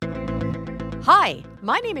Hi,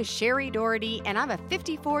 my name is Sherry Doherty, and I'm a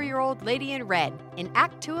 54-year-old lady in red, in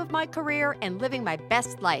Act 2 of my career and living my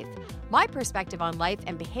best life. My perspective on life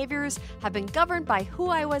and behaviors have been governed by who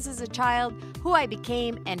I was as a child, who I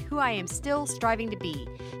became, and who I am still striving to be.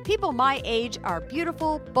 People my age are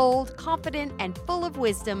beautiful, bold, confident, and full of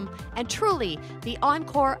wisdom, and truly, the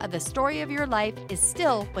encore of the story of your life is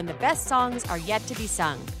still when the best songs are yet to be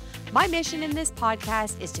sung. My mission in this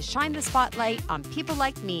podcast is to shine the spotlight on people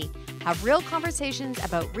like me, have real conversations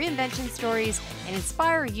about reinvention stories, and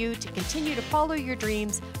inspire you to continue to follow your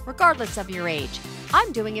dreams regardless of your age.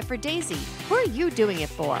 I'm doing it for Daisy. Who are you doing it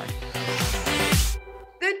for?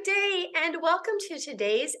 Good day and welcome to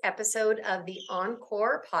today's episode of the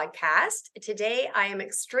Encore podcast. Today I am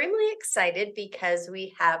extremely excited because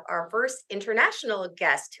we have our first international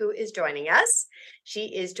guest who is joining us.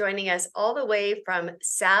 She is joining us all the way from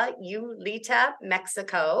Sayulita,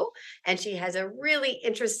 Mexico, and she has a really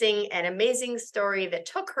interesting and amazing story that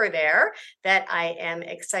took her there that I am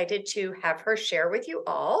excited to have her share with you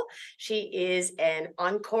all. She is an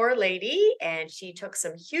Encore lady, and she took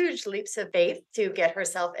some huge leaps of faith to get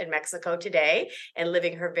herself in Mexico today and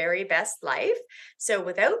living her very best life. So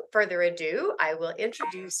without further ado, I will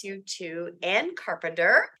introduce you to Anne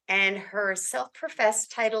Carpenter, and her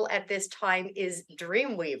self-professed title at this time is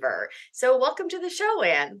Dreamweaver. So welcome to the show,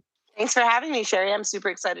 Anne. Thanks for having me, Sherry. I'm super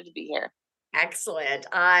excited to be here. Excellent.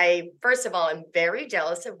 First of all, I'm very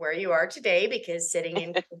jealous of where you are today because sitting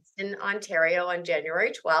in Kingston, Ontario on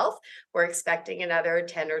January 12th, we're expecting another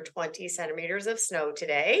 10 or 20 centimeters of snow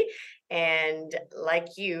today. And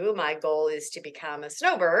like you, my goal is to become a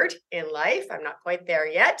snowbird in life. I'm not quite there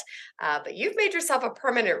yet, but you've made yourself a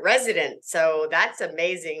permanent resident. So that's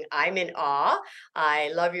amazing. I'm in awe.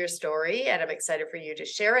 I love your story, and I'm excited for you to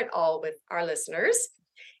share it all with our listeners.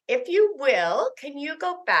 If you will, can you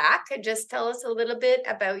go back and just tell us a little bit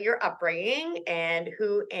about your upbringing and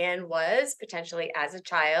who Anne was potentially as a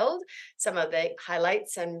child, some of the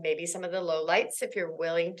highlights and maybe some of the lowlights, if you're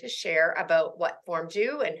willing to share about what formed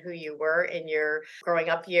you and who you were in your growing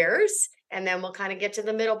up years. And then we'll kind of get to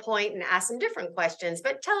the middle point and ask some different questions,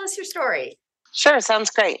 but tell us your story. Sure, sounds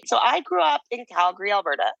great. So I grew up in Calgary,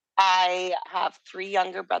 Alberta. I have 3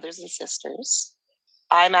 younger brothers and sisters.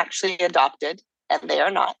 I'm actually adopted. And they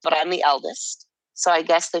are not, but I'm the eldest. So I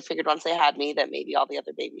guess they figured once they had me that maybe all the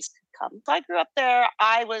other babies could come. So I grew up there.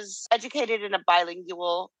 I was educated in a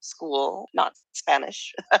bilingual school, not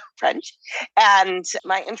Spanish, French. And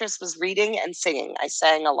my interest was reading and singing. I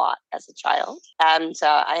sang a lot as a child. And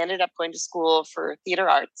I ended up going to school for theater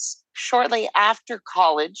arts. Shortly after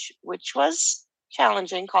college, which was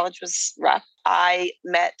challenging, college was rough, I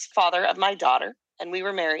met father of my daughter, and we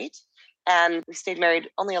were married. And we stayed married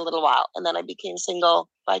only a little while. And then I became single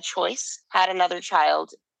by choice, had another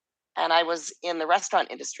child, and I was in the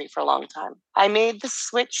restaurant industry for a long time. I made the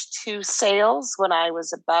switch to sales when I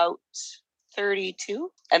was about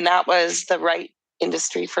 32, and that was the right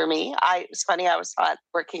industry for me. It was funny, I was taught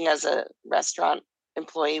working as a restaurant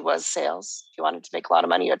employee was sales. If you wanted to make a lot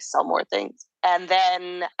of money, you had to sell more things. And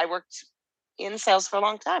then I worked in sales for a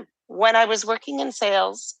long time. When I was working in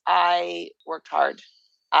sales, I worked hard.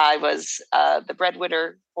 I was the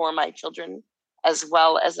breadwinner for my children as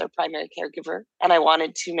well as their primary caregiver. And I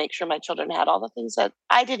wanted to make sure my children had all the things that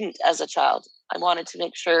I didn't as a child. I wanted to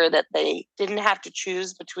make sure that they didn't have to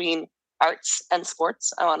choose between arts and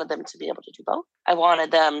sports. I wanted them to be able to do both. I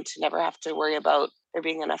wanted them to never have to worry about there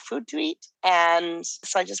being enough food to eat. And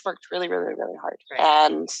so I just worked really, really, really hard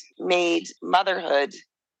and made motherhood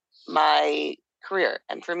my career.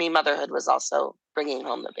 And for me, motherhood was also bringing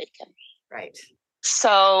home the bacon. Right.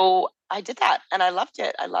 So I did that and I loved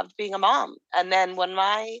it. I loved being a mom. And then when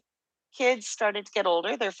my kids started to get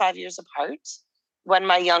older, they're 5 years apart. When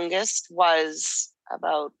my youngest was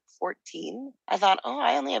about 14, I thought,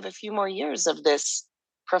 I only have a few more years of this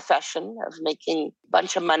profession of making a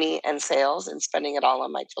bunch of money and sales and spending it all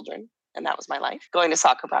on my children. And that was my life, going to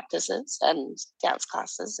soccer practices and dance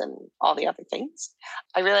classes and all the other things.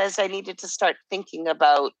 I realized I needed to start thinking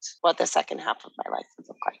about what the second half of my life would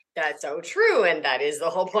look like. That's so true. And that is the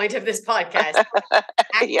whole point of this podcast.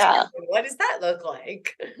 Yeah. What does that look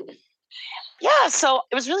like? Yeah. So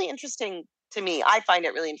it was really interesting to me. I find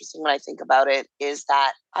it really interesting when I think about it is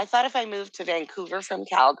that I thought if I moved to Vancouver from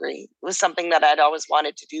Calgary, it was something that I'd always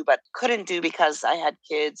wanted to do, but couldn't do because I had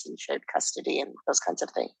kids and shared custody and those kinds of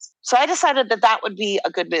things. So I decided that that would be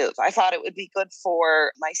a good move. I thought it would be good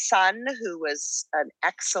for my son, who was an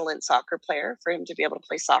excellent soccer player, for him to be able to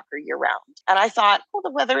play soccer year round. And I thought,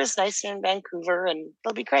 the weather is nicer in Vancouver and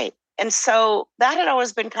it'll be great. And so that had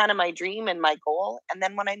always been kind of my dream and my goal. And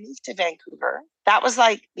then when I moved to Vancouver, that was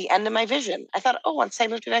like the end of my vision. I thought, oh, once I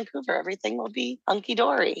moved to Vancouver, everything will be hunky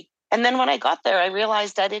dory. And then when I got there, I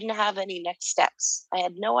realized I didn't have any next steps. I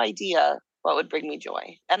had no idea what would bring me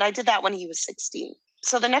joy. And I did that when he was 16.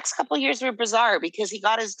 So the next couple of years were bizarre because he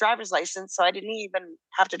got his driver's license. So I didn't even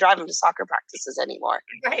have to drive him to soccer practices anymore.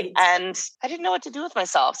 Right. And I didn't know what to do with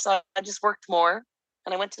myself. So I just worked more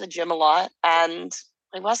and I went to the gym a lot and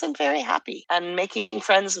I wasn't very happy. And making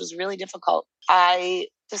friends was really difficult. I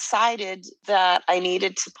decided that I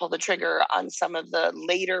needed to pull the trigger on some of the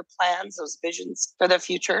later plans, those visions for the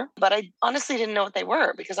future. But I honestly didn't know what they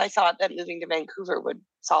were because I thought that moving to Vancouver would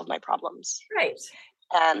solve my problems. Right.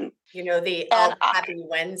 And The and I'll be happy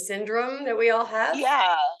when syndrome that we all have.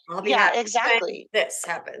 yeah, I'll be yeah, happy exactly. when this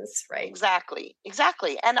happens, right?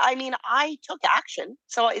 Exactly. And I mean, I took action.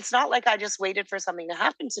 So it's not like I just waited for something to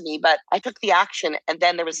happen to me, but I took the action and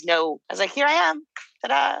then there was no, I was like, here I am.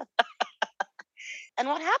 Ta-da. And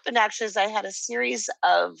what happened actually is I had a series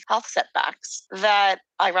of health setbacks that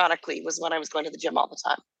ironically was when I was going to the gym all the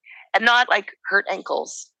time. And not like hurt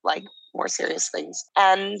ankles, like more serious things.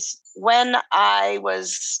 And when I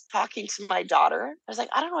was talking to my daughter, I was like,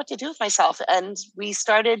 I don't know what to do with myself. And we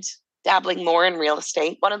started dabbling more in real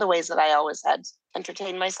estate. One of the ways that I always had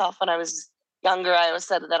entertained myself when I was younger, I always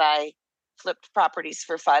said that I flipped properties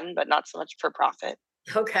for fun, but not so much for profit.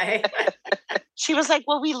 Okay. She was like,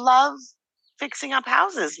 well, we love fixing up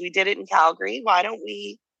houses. We did it in Calgary. Why don't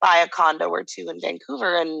we buy a condo or two in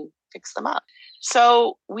Vancouver and fix them up?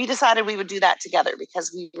 So we decided we would do that together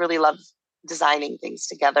because we really love designing things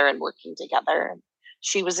together and working together. And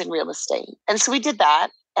she was in real estate. And so we did that.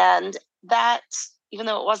 And that, even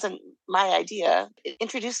though it wasn't my idea, it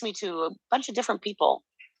introduced me to a bunch of different people.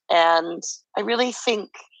 And I really think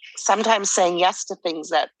sometimes saying yes to things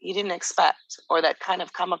that you didn't expect or that kind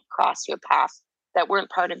of come across your path that weren't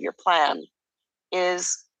part of your plan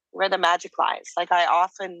is where the magic lies. Like I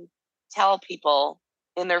often tell people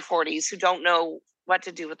in their 40s who don't know what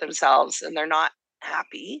to do with themselves and they're not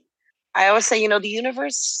happy. I always say, the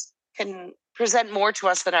universe can present more to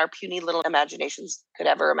us than our puny little imaginations could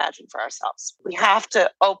ever imagine for ourselves. We have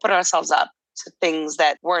to open ourselves up to things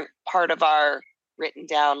that weren't part of our written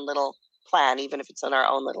down little plan, even if it's in our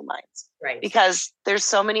own little minds. Right. Because there's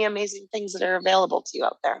so many amazing things that are available to you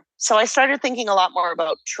out there. So I started thinking a lot more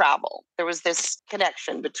about travel. There was this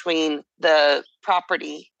connection between the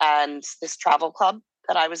property and this travel club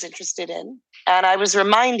that I was interested in. And I was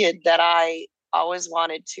reminded that I always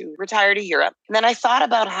wanted to retire to Europe. And then I thought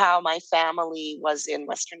about how my family was in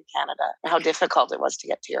Western Canada and how difficult it was to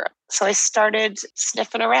get to Europe. So I started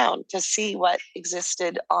sniffing around to see what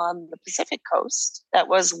existed on the Pacific coast that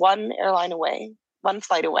was one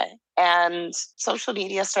flight away. And social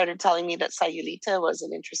media started telling me that Sayulita was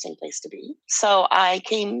an interesting place to be. So I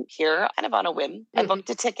came here kind of on a whim. I booked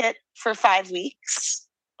a ticket for 5 weeks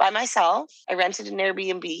by myself. I rented an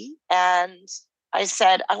Airbnb and I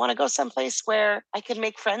said, I want to go someplace where I can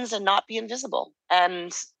make friends and not be invisible.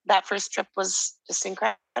 And that first trip was just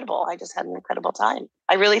incredible. I just had an incredible time.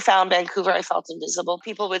 I really found Vancouver. I felt invisible.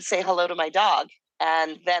 People would say hello to my dog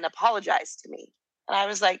and then apologize to me. And I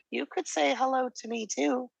was like, you could say hello to me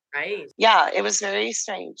too. Right. Yeah, it was very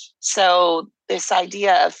strange. So this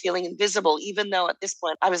idea of feeling invisible, even though at this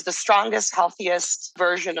point I was the strongest, healthiest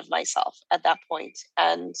version of myself at that point.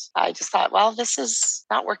 And I just thought, well, this is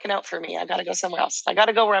not working out for me. I got to go somewhere else. I got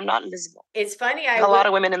to go where I'm not invisible. It's funny. A lot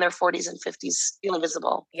of women in their 40s and 50s feel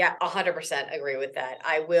invisible. Yeah, 100% agree with that.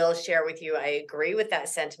 I will share with you, I agree with that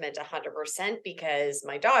sentiment 100% because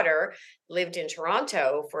my daughter lived in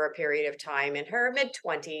Toronto for a period of time in her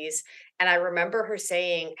mid-20s. And I remember her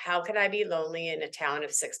saying, how could I be lonely in a town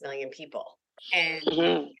of 6 million people?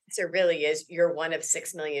 And so really is, you're one of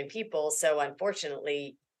 6 million people. So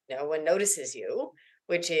unfortunately, no one notices you,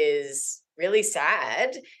 which is really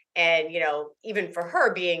sad. And, even for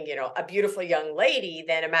her being, a beautiful young lady,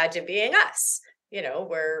 then imagine being us.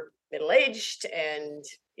 We're middle-aged and,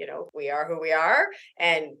 we are who we are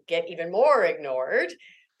and get even more ignored.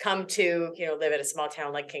 Come to, live in a small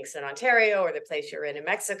town like Kingston, Ontario, or the place you're in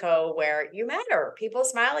Mexico, where you matter. People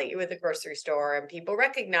smile at you at the grocery store and people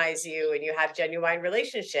recognize you and you have genuine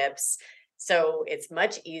relationships. So it's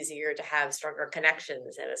much easier to have stronger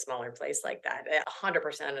connections in a smaller place like that. I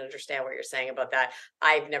 100% understand what you're saying about that.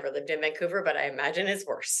 I've never lived in Vancouver, but I imagine it's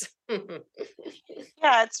worse.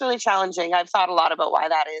 Yeah, it's really challenging. I've thought a lot about why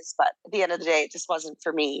that is, but at the end of the day, it just wasn't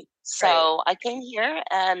for me. Right. So I came here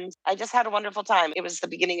and I just had a wonderful time. It was the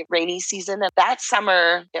beginning of rainy season. And that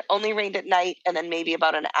summer, it only rained at night and then maybe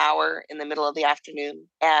about an hour in the middle of the afternoon.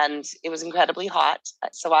 And it was incredibly hot.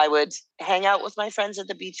 So I would hang out with my friends at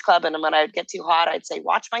the beach club. And when I would get too hot, I'd say,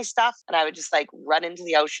 watch my stuff. And I would just like run into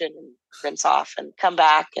the ocean and rinse off and come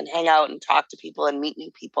back and hang out and talk to people and meet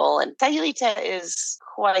new people. And Sayulita is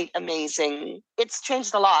quite amazing. It's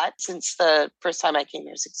changed a lot since the first time I came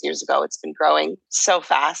here 6 years ago. It's been growing so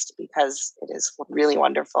fast because it is really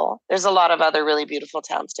wonderful. There's a lot of other really beautiful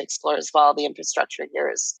towns to explore as well. The infrastructure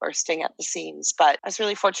here is bursting at the seams, but I was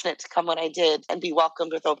really fortunate to come when I did and be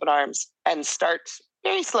welcomed with open arms and start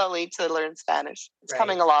very slowly to learn Spanish. It's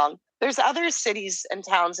coming Right. along. There's other cities and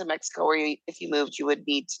towns in Mexico where if you moved, you would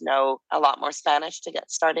need to know a lot more Spanish to get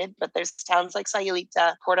started. But there's towns like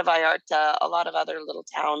Sayulita, Puerto Vallarta, a lot of other little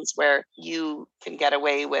towns where you can get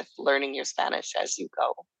away with learning your Spanish as you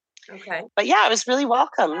go. Okay. But yeah, I was really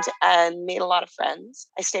welcomed and made a lot of friends.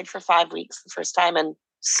 I stayed for 5 weeks the first time and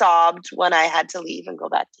sobbed when I had to leave and go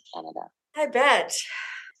back to Canada. I bet.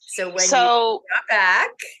 So when you So got back,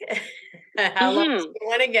 how long was mhm, you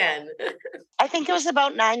going again? I think it was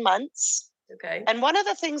about 9 months. Okay. And one of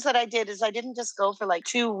the things that I did is I didn't just go for like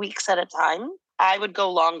 2 weeks at a time. I would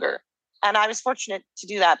go longer. And I was fortunate to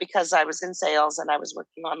do that because I was in sales and I was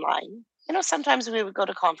working online. You know, sometimes we would go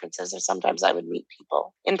to conferences or sometimes I would meet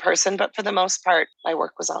people in person, but for the most part, my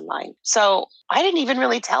work was online. So I didn't even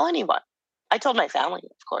really tell anyone. I told my family,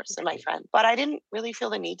 of course, and my friend, but I didn't really feel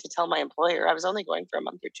the need to tell my employer. I was only going for a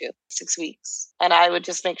month or two, 6 weeks. And I would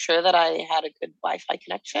just make sure that I had a good Wi Fi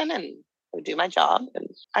connection and would do my job. And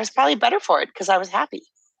I was probably better for it because I was happy.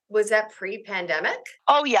 Was that pre-pandemic?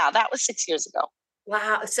 Oh, yeah, that was 6 years ago.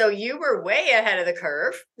 Wow. So you were way ahead of the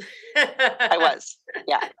curve. I was.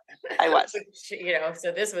 Yeah, I was.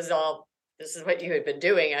 So this is what you had been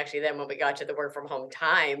doing actually then when we got to the work from home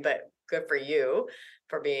time, but good for you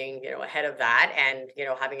for being, ahead of that and,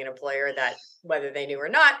 having an employer that whether they knew or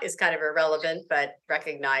not is kind of irrelevant, but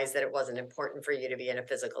recognize that it wasn't important for you to be in a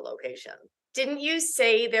physical location. Didn't you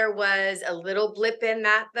say there was a little blip in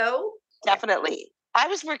that though? Definitely. I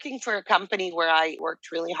was working for a company where I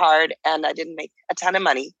worked really hard and I didn't make a ton of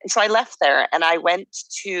money. And so I left there and I went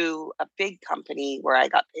to a big company where I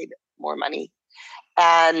got paid more money.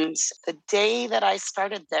 And the day that I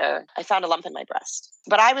started there, I found a lump in my breast.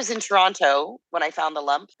 But I was in Toronto when I found the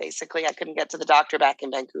lump. Basically, I couldn't get to the doctor back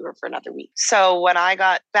in Vancouver for another week. So when I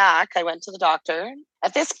got back, I went to the doctor.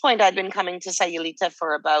 At this point, I'd been coming to Sayulita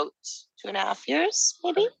for about 2.5 years,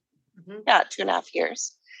 maybe. Mhm. Yeah, 2.5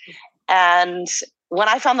 years. And when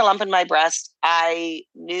I found the lump in my breast, I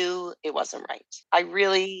knew it wasn't right. I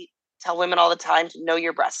really tell women all the time to know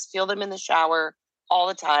your breasts, feel them in the shower all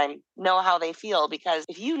the time, know how they feel, because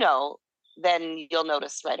if you know, then you'll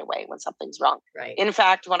notice right away when something's wrong. Right. In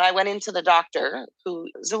fact, when I went into the doctor, who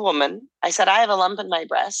is a woman, I said, I have a lump in my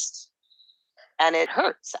breast and it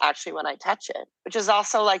hurts actually when I touch it, which is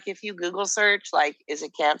also like if you Google search, like, is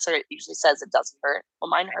it cancer? It usually says it doesn't hurt. Well,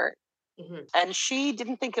 mine hurt. Mhm. And she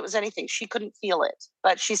didn't think it was anything. She couldn't feel it.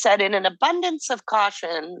 But she said, in an abundance of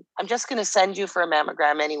caution, I'm just going to send you for a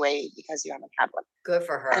mammogram anyway because you haven't had one. Good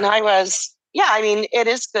for And her. I was, yeah, I mean, it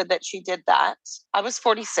is good that she did that. I was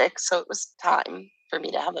 46, so it was time for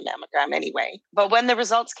me to have a mammogram anyway. But when the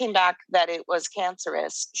results came back that it was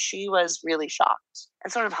cancerous, she was really shocked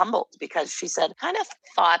and sort of humbled because she said, kind of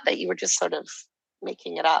thought that you were just sort of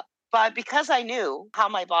making it up. But because I knew how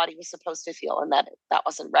my body was supposed to feel and that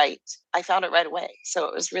wasn't right, I found it right away. So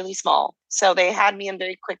it was really small. So they had me in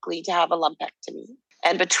very quickly to have a lumpectomy.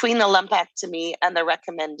 And between the lumpectomy and the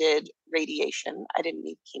recommended radiation, I didn't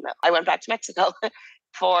need chemo. I went back to Mexico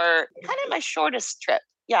for kind of my shortest trip.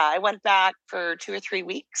 Yeah, I went back for 2 or 3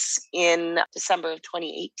 weeks in December of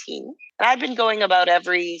 2018. And I'd been going about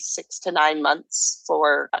every 6 to 9 months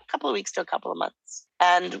for a couple of weeks to a couple of months.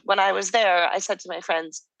 And when I was there, I said to my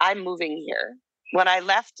friends, I'm moving here. When I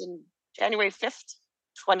left in January 5th,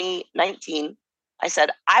 2019, I said,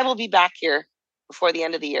 I will be back here before the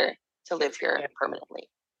end of the year to live here permanently.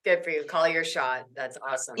 Good for you. Call your shot. That's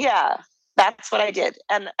awesome. Yeah, that's what I did.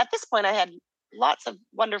 And at this point, I had lots of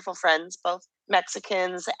wonderful friends, both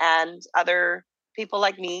Mexicans and other people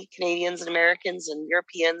like me, Canadians and Americans and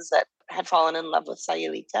Europeans that had fallen in love with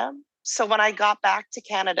Sayulita. So when I got back to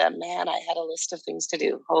Canada, man, I had a list of things to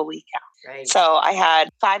do. Holy cow. Right. So I had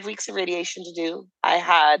 5 weeks of radiation to do. I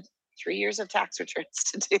had 3 years of tax returns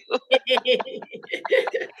to do.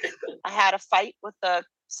 I had a fight with the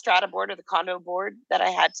strata board or the condo board that I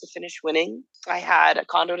had to finish winning. I had a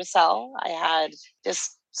condo to sell. I had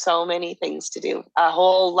just So many things to do, a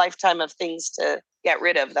whole lifetime of things to get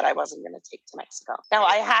rid of that I wasn't going to take to Mexico. Now,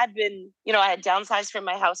 I had been, I had downsized from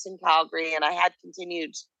my house in Calgary, and I had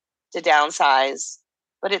continued to downsize,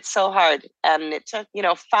 but it's so hard. And it took,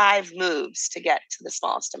 5 moves to get to the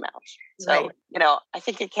smallest amount. So, I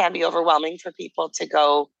think it can be overwhelming for people to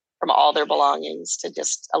go from all their belongings to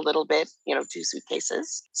just a little bit, 2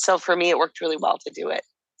 suitcases. So for me, it worked really well to do it,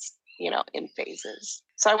 in phases.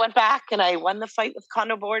 So I went back and I won the fight with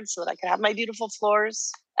condo board so that I could have my beautiful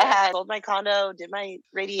floors. I sold my condo, did my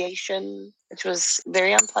radiation, which was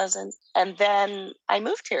very unpleasant. And then I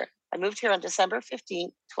moved here. I moved here on December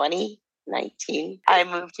 15th, 2019. I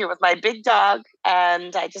moved here with my big dog,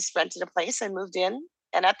 and I just rented a place and moved in.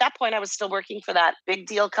 And at that point, I was still working for that big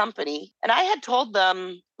deal company. And I had told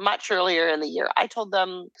them much earlier in the year, I told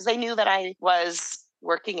them, because they knew that I was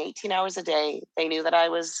working 18 hours a day. They knew that I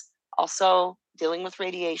was also dealing with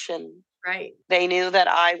radiation. Right. They knew that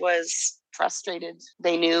I was frustrated.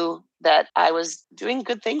 They knew that I was doing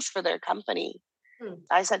good things for their company.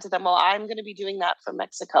 I said to them, well, I'm going to be doing that from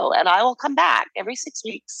Mexico, and I will come back every 6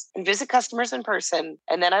 weeks and visit customers in person.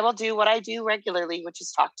 And then I will do what I do regularly, which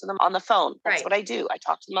is talk to them on the phone. That's what I do. I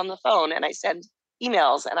talk to them on the phone and I send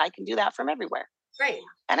emails, and I can do that from everywhere. Right.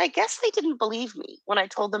 And I guess they didn't believe me when I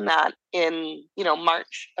told them that in,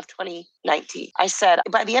 March of 2019. I said,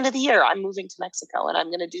 by the end of the year, I'm moving to Mexico and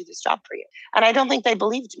I'm going to do this job for you. And I don't think they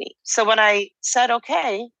believed me. So when I said,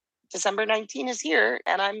 okay, December 19 is here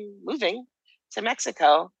and I'm moving to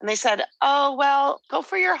Mexico, and they said, oh, well, go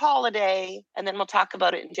for your holiday and then we'll talk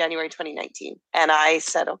about it in January 2019. And I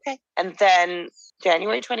said, okay. And then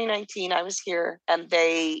January 2019, I was here and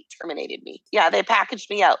they terminated me. Yeah, they packaged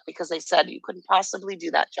me out because they said you couldn't possibly do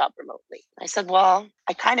that job remotely. I said, well,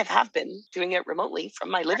 I kind of have been doing it remotely from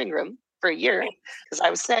my living room for a year because I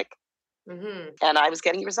was sick and I was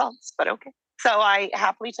getting results, but okay. So I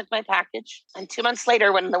happily took my package. And 2 months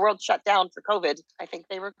later, when the world shut down for COVID, I think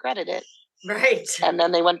they regretted it. Right. And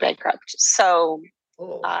then they went bankrupt. So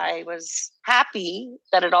I was happy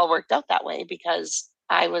that it all worked out that way because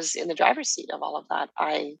I was in the driver's seat of all of that.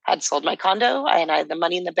 I had sold my condo and I had the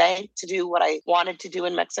money in the bank to do what I wanted to do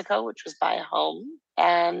in Mexico, which was buy a home.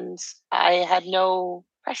 And I had no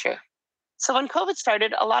pressure. So when COVID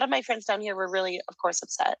started, a lot of my friends down here were really, of course,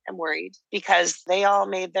 upset and worried because they all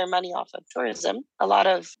made their money off of tourism. A lot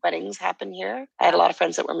of weddings happen here. I had a lot of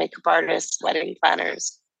friends that were makeup artists, wedding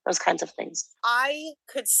planners, those kinds of things. I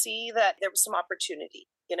could see that there was some opportunity.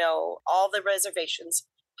 All the reservations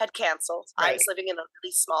had canceled. Right. I was living in a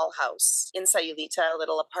really small house in Sayulita, a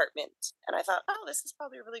little apartment. And I thought, oh, this is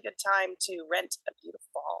probably a really good time to rent a beautiful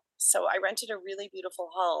home. So I rented a really beautiful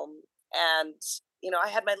home, and I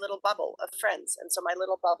had my little bubble of friends. And so my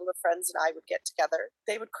little bubble of friends and I would get together.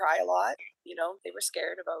 They would cry a lot. They were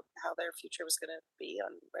scared about how their future was going to be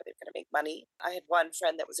and where they were going to make money. I had one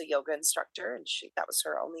friend that was a yoga instructor, and that was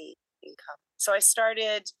her only income. So I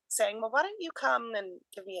started saying, well, why don't you come and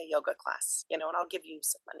give me a yoga class, and I'll give you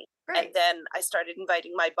some money. Right. And then I started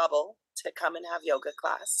inviting my bubble to come and have yoga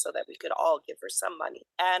class so that we could all give her some money.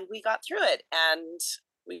 And we got through it. And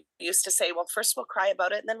we used to say, well, first we'll cry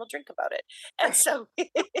about it and then we'll drink about it. And so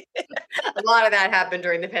a lot of that happened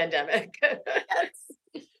during the pandemic. Yes.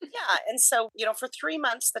 Yeah. And so, for 3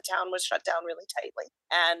 months, the town was shut down really tightly.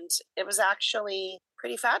 And it was actually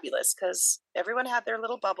pretty fabulous because everyone had their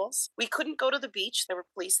little bubbles. We couldn't go to the beach. There were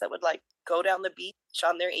police that would go down the beach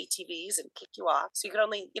on their ATVs and kick you off. So you could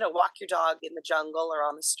only, walk your dog in the jungle or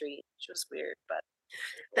on the street, which was weird, but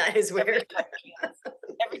that is weird.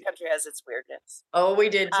 Every country has its weirdness. Oh, we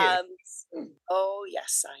did too. Oh,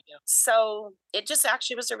 yes, I know. So it just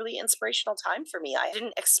actually was a really inspirational time for me. I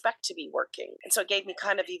didn't expect to be working. And so it gave me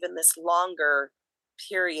kind of even this longer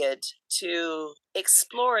period to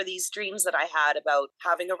explore these dreams that I had about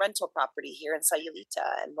having a rental property here in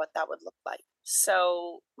Sayulita and what that would look like.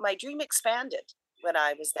 So my dream expanded when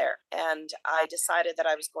I was there, and I decided that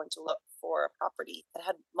I was going to look for a property that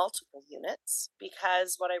had multiple units,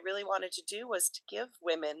 because what I really wanted to do was to give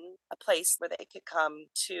women a place where they could come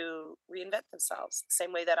to reinvent themselves, the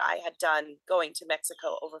same way that I had done going to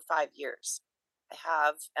Mexico over 5 years. I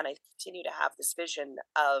have, and I continue to have, this vision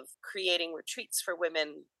of creating retreats for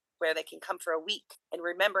women where they can come for a week and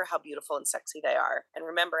remember how beautiful and sexy they are and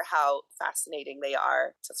remember how fascinating they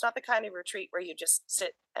are. So it's not the kind of retreat where you just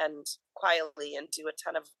sit and quietly and do a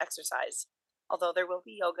ton of exercise. Although there will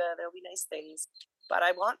be yoga, there'll be nice things. But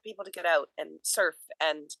I want people to get out and surf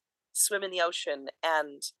and swim in the ocean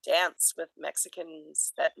and dance with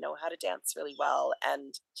Mexicans that know how to dance really well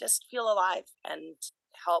and just feel alive and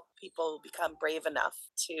help people become brave enough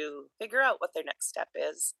to figure out what their next step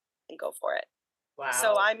is and go for it.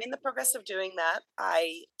 So Wow. I'm in the progress of doing that.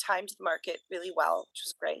 I timed the market really well, which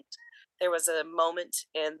was great. There was a moment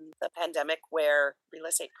in the pandemic where real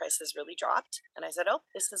estate prices really dropped. And I said, oh,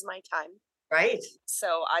 this is my time. Right.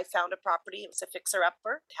 So I found a property. It was a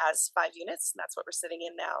fixer-upper. It has 5 units, and that's what we're sitting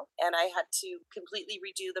in now. And I had to completely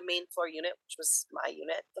redo the main floor unit, which was my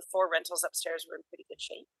unit. The 4 rentals upstairs were in pretty good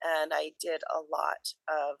shape. And I did a lot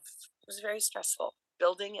of, it was very stressful.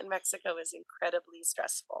 Building in Mexico is incredibly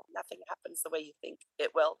stressful. Nothing happens the way you think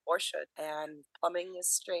it will or should. And plumbing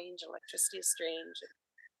is strange, electricity is strange.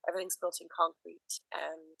 Everything's built in concrete.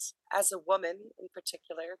 And as a woman in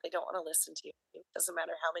particular, they don't want to listen to you. It doesn't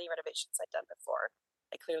matter how many renovations I'd done before.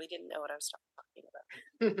 I clearly didn't know what I was talking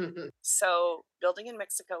about. So building in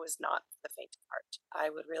Mexico is not the faint of heart. I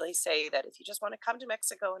would really say that if you just want to come to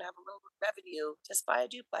Mexico and have a little revenue, just buy a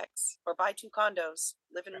duplex or buy 2 condos,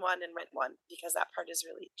 live in one and rent one, because that part is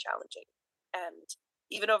really challenging. And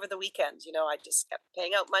even over the weekend, I just kept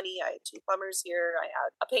paying out money. I had 2 plumbers here. I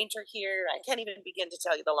had a painter here. I can't even begin to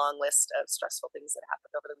tell you the long list of stressful things that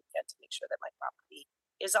happened over the weekend to make sure that my property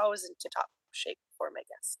is always in tip-top shape for my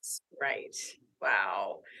guests. Right.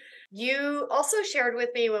 Wow. You also shared with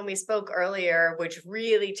me when we spoke earlier, which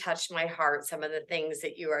really touched my heart, some of the things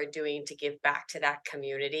that you are doing to give back to that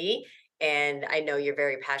community. And I know you're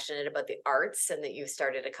very passionate about the arts and that you've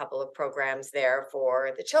started a couple of programs there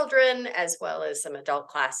for the children, as well as some adult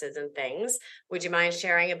classes and things. Would you mind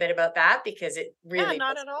sharing a bit about that? Because it Yeah, really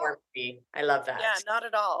not does at all. warm me. I love Yeah, that. not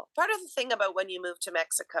at all. Part of the thing about when you move to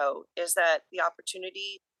Mexico is that the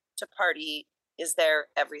opportunity to party is there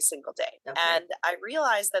every single day. Okay. And I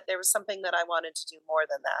realized that there was something that I wanted to do more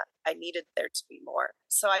than that. I needed there to be more.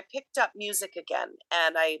 So I picked up music again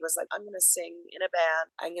and I was like, I'm going to sing in a band.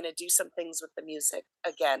 I'm going to do some things with the music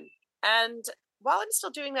again. And while I'm still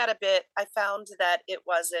doing that a bit, I found that it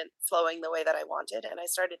wasn't flowing the way that I wanted. And I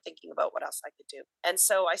started thinking about what else I could do. And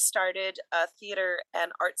so I started a theater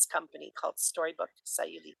and arts company called Storybook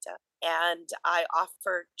Sayulita. And I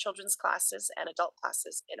offer children's classes and adult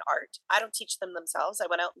classes in art. I don't teach them themselves. I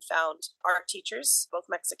went out and found art teachers, both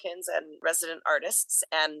Mexicans and resident artists,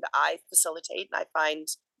 and I facilitate and I find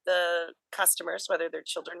the customers, whether they're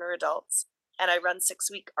children or adults. And I run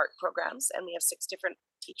 6-week art programs, and we have 6 different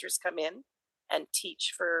teachers come in and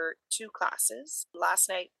teach for 2 classes. Last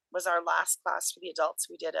night was our last class for the adults.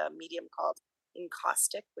 We did a medium called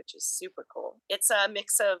Encaustic, which is super cool. It's a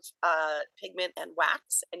mix of pigment and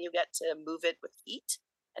wax, and you get to move it with heat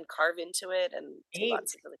and carve into it and do Neat.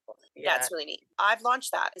 lots of really cool. Yeah. It's really neat. I've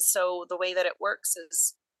launched that. So the way that it works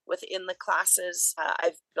is within the classes,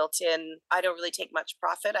 I've built in, I don't really take much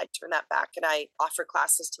profit. I turn that back and I offer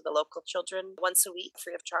classes to the local children once a week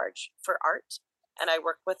free of charge for art. And I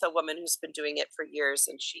work with a woman who's been doing it for years,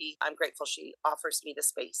 and I'm grateful she offers me the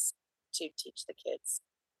space to teach the kids.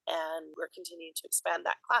 And we're continuing to expand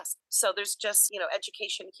that class. So there's just,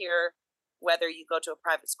 education here, whether you go to a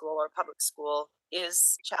private school or a public school,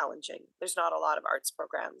 is challenging. There's not a lot of arts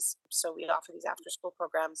programs. So we offer these after school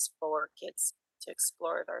programs for kids to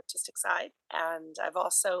explore the artistic side. And I've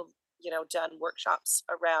also done workshops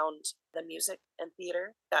around the music and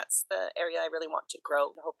theater. That's the area I really want to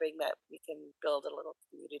grow, hoping that we can build a little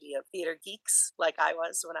community of theater geeks like I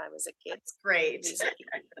was when I was a kid. That's great. So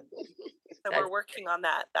we're working on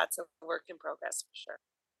that. That's a work in progress for sure.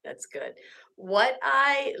 That's good. What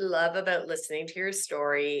I love about listening to your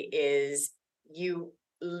story is you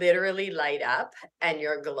literally light up and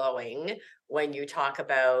you're glowing when you talk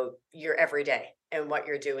about your everyday and what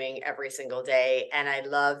you're doing every single day. And I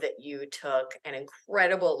love that you took an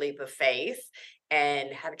incredible leap of faith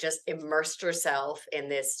and have just immersed yourself in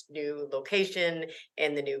this new location,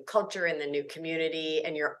 in the new culture, in the new community,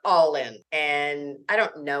 and you're all in. And I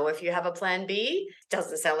don't know if you have a plan B.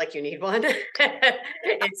 Doesn't sound like you need one.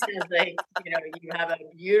 It sounds like, you have a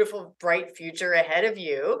beautiful, bright future ahead of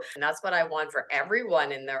you. And that's what I want for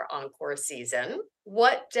everyone in their encore season.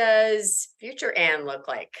 What does future Anne look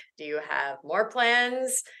like? Do you have more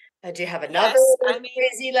plans? Do you have another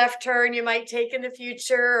crazy left turn you might take in the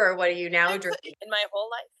future? Or what are you now doing? In my whole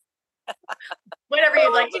life? Whatever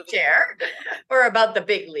you'd like to share, or about the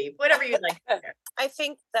big leap, whatever you'd like to share. I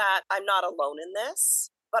think that I'm not alone in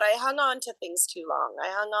this, but I hung on to things too long. I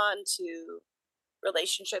hung on to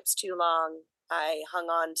relationships too long. I hung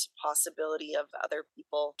on to possibility of other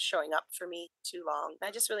people showing up for me too long.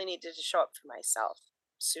 I just really needed to show up for myself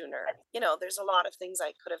sooner. There's a lot of things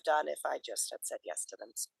I could have done if I just had said yes to them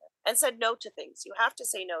sooner and said no to things. You have to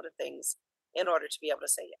say no to things in order to be able to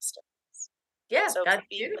say yes to things. Yeah, so that's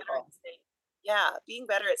beautiful. Being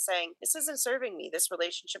better at saying, this isn't serving me. This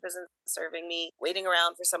relationship isn't serving me. Waiting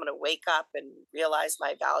around for someone to wake up and realize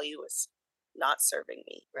my value is not serving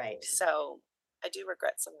me. Right. So I do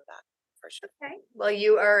regret some of that, for sure. Okay. Well,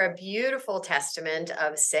 you are a beautiful testament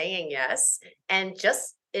of saying yes, and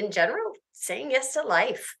just in general, saying yes to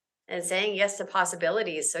life and saying yes to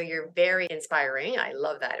possibilities. So you're very inspiring. I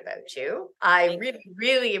love that about you. I Thank really, you.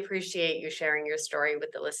 really appreciate you sharing your story with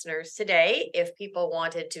the listeners today. If people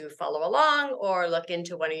wanted to follow along or look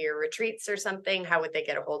into one of your retreats or something, how would they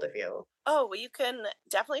get a hold of you? Oh, well, you can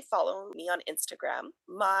definitely follow me on Instagram.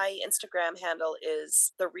 My Instagram handle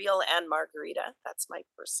is The Real Anne Margarita. That's my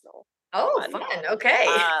personal Oh, one. fun. Okay.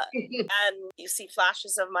 Uh, and you see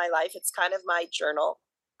flashes of my life. It's kind of my journal.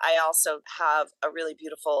 I also have a really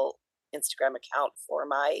beautiful Instagram account for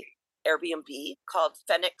my Airbnb called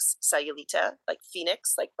Phoenix Sayulita, like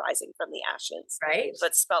Phoenix, like rising from the ashes, Right.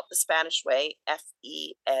 but spelt the Spanish way,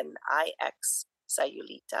 Fenix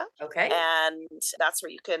Sayulita. Okay. And that's where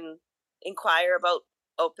you can inquire about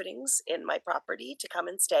openings in my property to come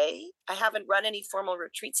and stay. I haven't run any formal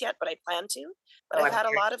retreats yet, but I plan to. But Oh, I've I'm had a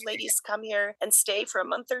very lot of ladies come here and stay for a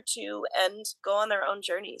month or two and go on their own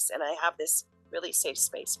journeys. And I have this really safe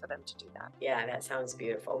space for them to do that. Yeah, that sounds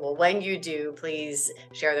beautiful. Well, when you do, please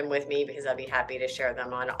share them with me because I'll be happy to share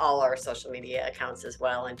them on all our social media accounts as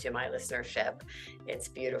well and to my listenership. It's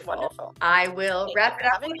beautiful. Wonderful. I will Thank wrap you it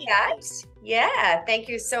for up having with me, that. Elise. Yeah, thank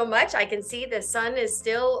you so much. I can see the sun is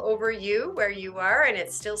still over you where you are, and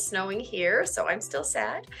it's still snowing here, so I'm still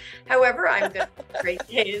sad. However, I'm going to have a great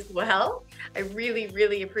day as well. I really,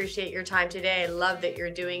 really appreciate your time today. I love that you're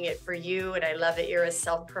doing it for you, and I love that you're a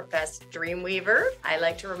self-professed dream weaver. I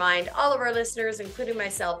like to remind all of our listeners, including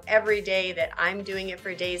myself, every day that I'm doing it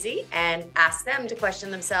for Daisy, and ask them to question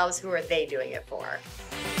themselves, who are they doing it for?